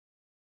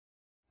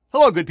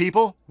Hello, good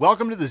people.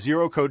 Welcome to the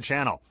Zero Code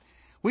channel.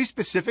 We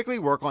specifically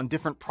work on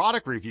different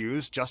product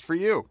reviews just for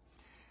you.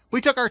 We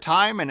took our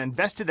time and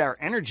invested our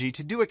energy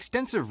to do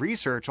extensive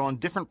research on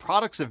different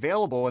products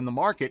available in the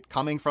market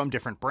coming from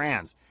different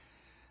brands.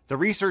 The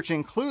research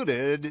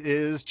included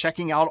is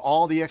checking out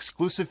all the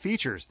exclusive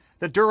features,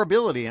 the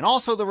durability, and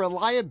also the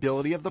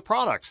reliability of the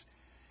products.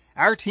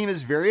 Our team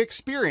is very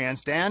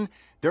experienced and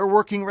they're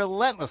working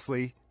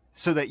relentlessly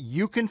so that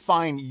you can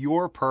find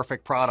your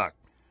perfect product.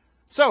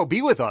 So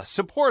be with us,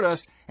 support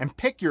us, and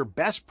pick your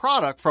best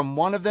product from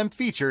one of them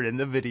featured in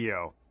the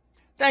video.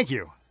 Thank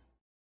you.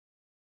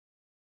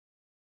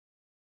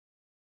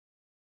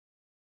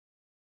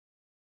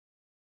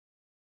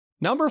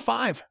 Number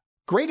 5.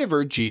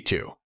 Greativert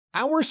G2.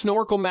 Our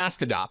snorkel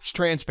mask adopts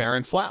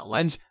transparent flat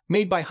lens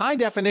made by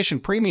high-definition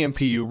premium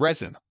PU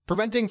resin,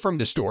 preventing from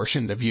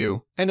distortion the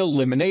view and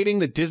eliminating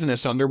the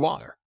dizziness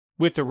underwater.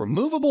 With the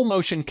removable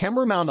motion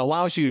camera mount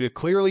allows you to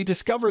clearly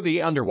discover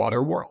the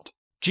underwater world.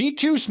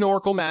 G2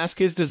 snorkel mask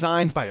is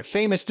designed by a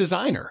famous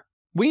designer.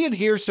 We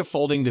adheres to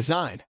folding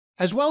design,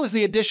 as well as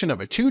the addition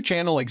of a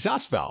 2-channel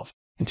exhaust valve,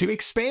 and to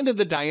expanded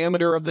the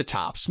diameter of the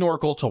top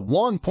snorkel to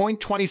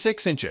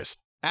 1.26 inches.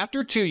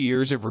 After 2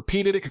 years of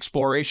repeated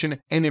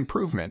exploration and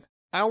improvement,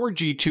 our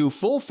G2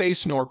 full-face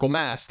snorkel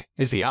mask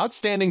is the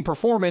outstanding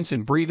performance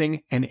in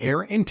breathing and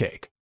air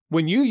intake.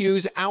 When you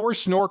use our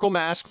snorkel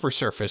mask for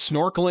surface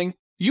snorkeling,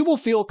 you will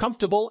feel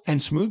comfortable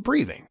and smooth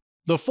breathing.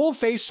 The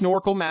full-face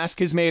snorkel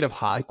mask is made of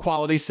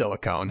high-quality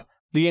silicone.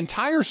 The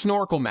entire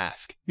snorkel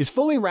mask is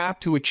fully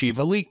wrapped to achieve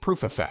a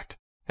leak-proof effect,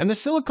 and the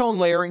silicone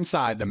layer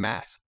inside the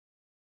mask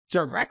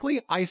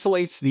directly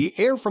isolates the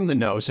air from the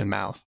nose and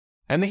mouth,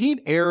 and the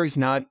heat air is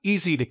not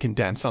easy to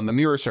condense on the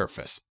mirror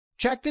surface.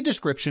 Check the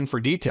description for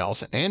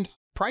details and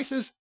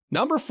prices.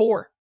 Number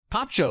 4.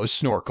 Popcho's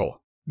Snorkel.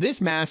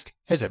 This mask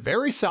has a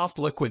very soft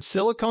liquid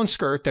silicone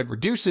skirt that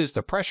reduces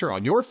the pressure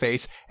on your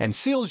face and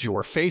seals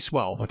your face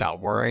well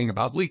without worrying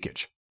about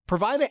leakage.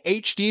 Provide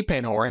a HD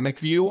panoramic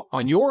view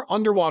on your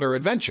underwater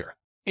adventure.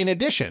 In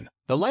addition,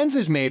 the lens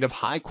is made of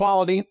high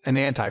quality and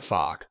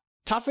anti-fog.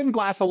 Toughened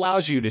glass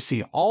allows you to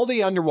see all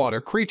the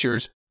underwater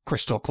creatures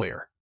crystal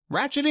clear.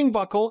 Ratcheting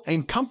buckle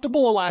and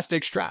comfortable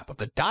elastic strap of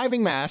the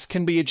diving mask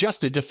can be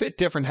adjusted to fit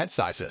different head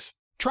sizes.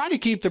 Try to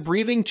keep the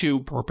breathing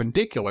tube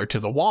perpendicular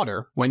to the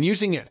water when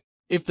using it.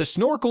 If the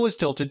snorkel is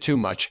tilted too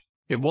much,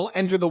 it will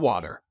enter the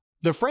water.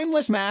 The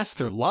frameless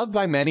masks are loved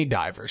by many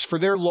divers for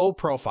their low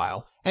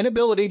profile and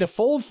ability to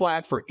fold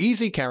flat for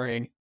easy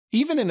carrying,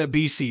 even in a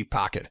BC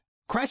pocket.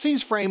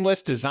 Cressy's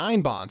frameless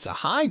design bonds a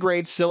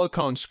high-grade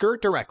silicone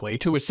skirt directly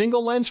to a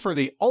single lens for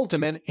the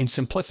ultimate in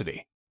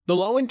simplicity. The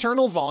low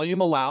internal volume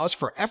allows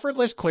for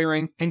effortless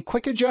clearing, and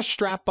quick-adjust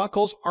strap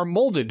buckles are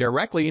molded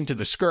directly into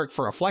the skirt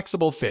for a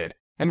flexible fit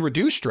and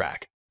reduced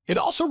drag. It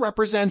also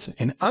represents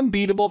an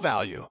unbeatable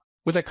value,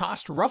 with a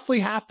cost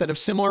roughly half that of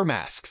similar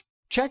masks.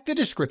 Check the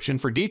description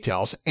for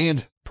details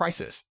and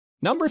prices.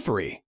 Number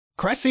 3.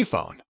 Cressy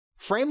Phone.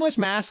 Frameless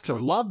masks are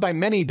loved by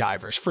many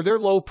divers for their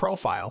low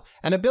profile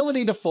and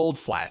ability to fold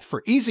flat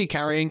for easy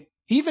carrying,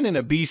 even in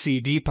a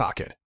BCD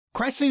pocket.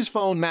 Cressy's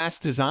phone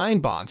mask design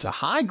bonds a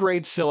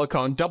high-grade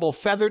silicone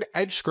double-feathered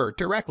edge skirt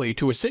directly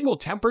to a single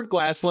tempered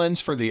glass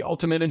lens for the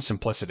ultimate in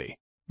simplicity.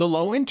 The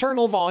low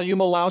internal volume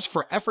allows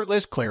for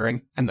effortless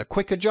clearing, and the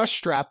quick-adjust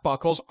strap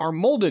buckles are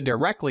molded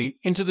directly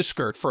into the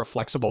skirt for a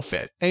flexible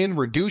fit and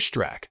reduced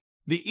drag.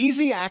 The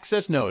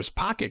easy-access nose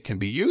pocket can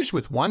be used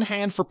with one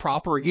hand for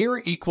proper ear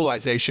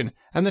equalization,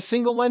 and the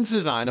single lens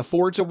design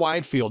affords a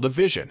wide field of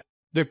vision.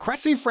 The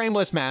Cressy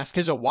frameless mask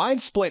has a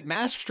wide split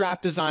mask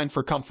strap designed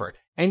for comfort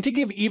and to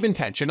give even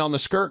tension on the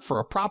skirt for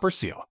a proper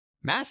seal.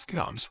 Mask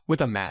comes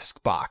with a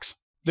mask box.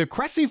 The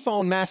Cressy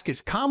phone mask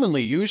is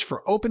commonly used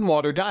for open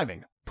water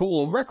diving,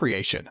 pool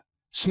recreation,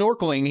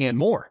 snorkeling, and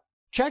more.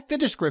 Check the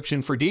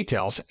description for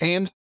details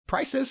and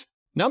prices.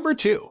 Number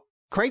 2.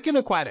 Kraken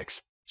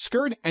Aquatics.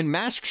 Skirt and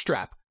mask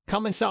strap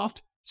come in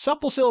soft,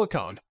 supple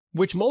silicone,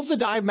 which molds the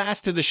dive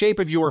mask to the shape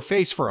of your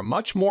face for a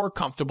much more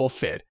comfortable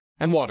fit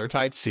and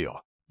watertight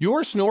seal.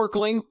 Your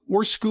snorkeling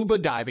or scuba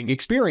diving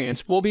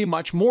experience will be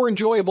much more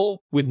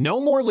enjoyable with no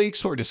more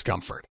leaks or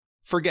discomfort.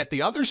 Forget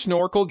the other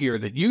snorkel gear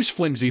that use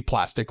flimsy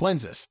plastic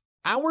lenses.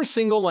 Our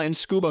single-lens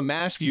scuba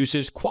mask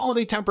uses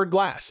quality tempered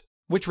glass,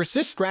 which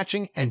resists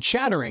scratching and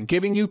shattering,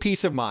 giving you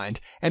peace of mind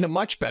and a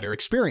much better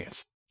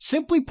experience.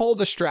 Simply pull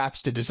the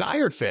straps to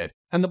desired fit,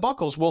 and the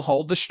buckles will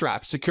hold the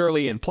straps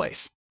securely in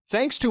place.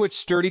 Thanks to its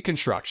sturdy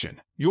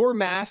construction, your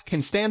mask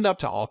can stand up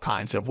to all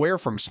kinds of wear,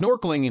 from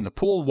snorkeling in the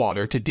pool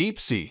water to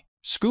deep sea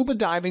scuba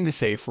diving to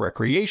safe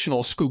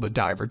recreational scuba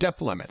diver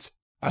depth limits.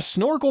 A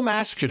snorkel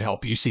mask should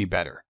help you see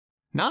better,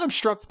 not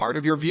obstruct part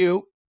of your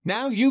view.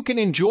 Now you can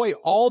enjoy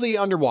all the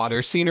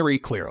underwater scenery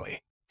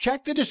clearly.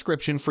 Check the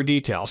description for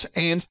details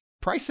and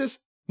prices.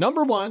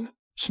 Number 1.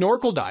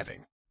 Snorkel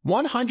Diving.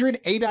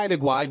 108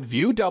 wide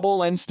view double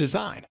lens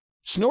design.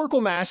 Snorkel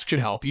mask should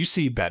help you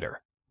see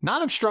better,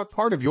 not obstruct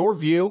part of your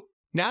view.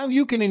 Now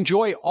you can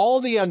enjoy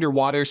all the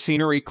underwater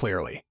scenery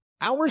clearly.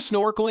 Our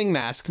snorkeling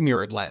mask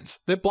mirrored lens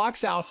that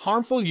blocks out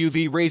harmful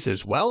UV rays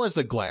as well as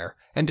the glare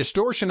and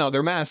distortion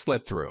other masks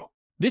let through.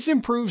 This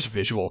improves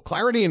visual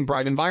clarity in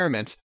bright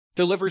environments,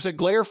 delivers a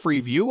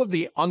glare-free view of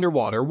the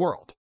underwater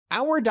world.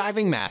 Our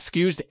diving mask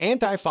used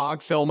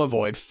anti-fog film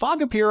avoid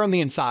fog appear on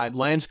the inside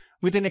lens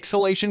with an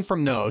exhalation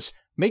from nose,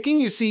 making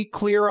you see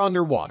clear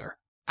underwater.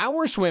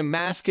 Our swim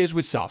mask is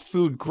with soft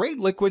food-grade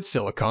liquid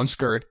silicone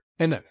skirt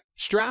and a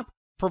strap,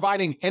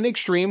 providing an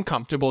extreme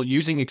comfortable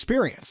using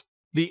experience.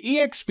 The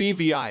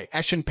EXPVI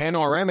Eshin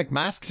panoramic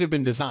masks have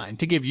been designed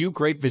to give you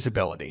great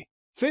visibility,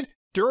 fit,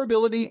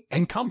 durability,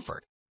 and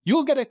comfort.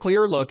 You'll get a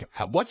clear look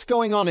at what's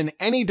going on in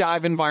any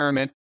dive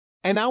environment,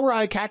 and our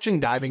eye-catching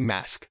diving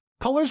mask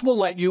colors will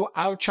let you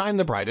outshine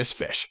the brightest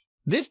fish.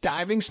 This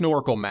diving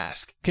snorkel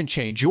mask can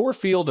change your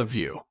field of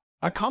view.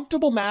 A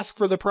comfortable mask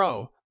for the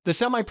pro, the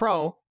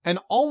semi-pro, and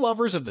all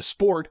lovers of the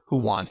sport who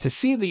want to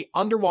see the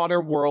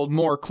underwater world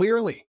more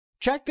clearly.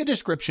 Check the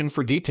description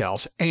for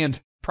details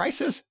and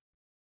prices.